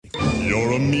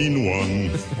You're a mean one,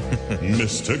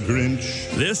 Mr.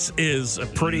 Grinch. This is a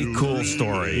pretty cool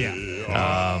story.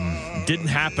 Didn't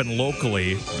happen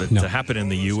locally, but No. happened in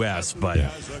the U.S., but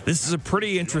this is a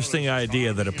pretty interesting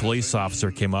idea that a police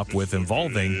officer came up with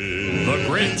involving the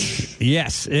Grinch.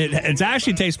 Yes, it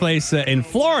actually takes place in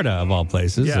Florida, of all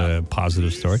places. Yeah. A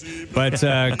positive story. But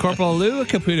Corporal Lou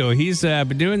Caputo, he's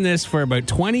been doing this for about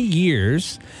 20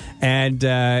 years, and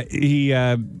he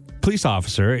police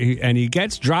officer, and he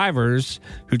gets drivers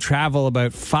who travel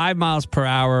about 5 miles per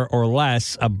hour or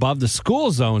less above the school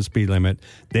zone speed limit.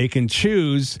 They can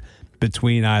choose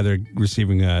between either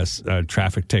receiving a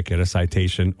traffic ticket, a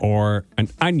citation, or an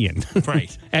onion.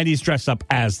 Right. And he's dressed up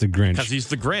as the Grinch. Because he's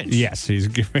the Grinch. Yes, he's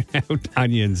giving out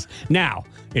onions. Now,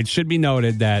 it should be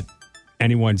noted that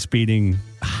anyone speeding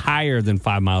higher than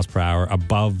 5 miles per hour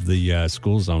above the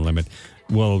school zone limit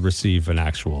will receive an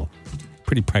actual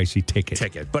pretty pricey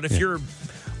ticket. But if you're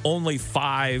only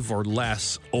 5 or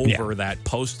less over that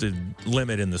posted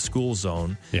limit in the school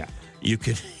zone, you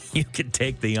could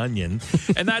take the onion.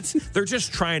 And they're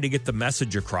just trying to get the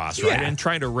message across, right? And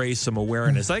trying to raise some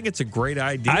awareness. I think it's a great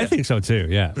idea. I think so too,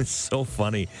 yeah. It's so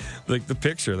funny. Like the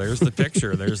picture, there's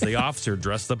the officer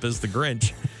dressed up as the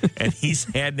Grinch, and he's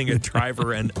handing a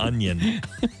driver an onion.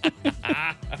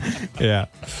 Yeah.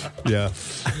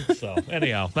 So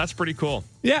anyhow, that's pretty cool.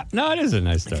 Yeah, no, it is a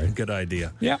nice story. Good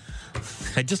idea. Yeah.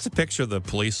 I just a picture of the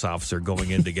police officer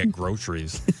going in to get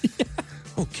groceries.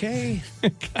 Okay.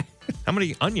 How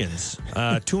many onions?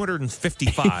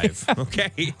 255.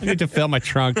 Okay. I need to fill my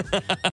trunk.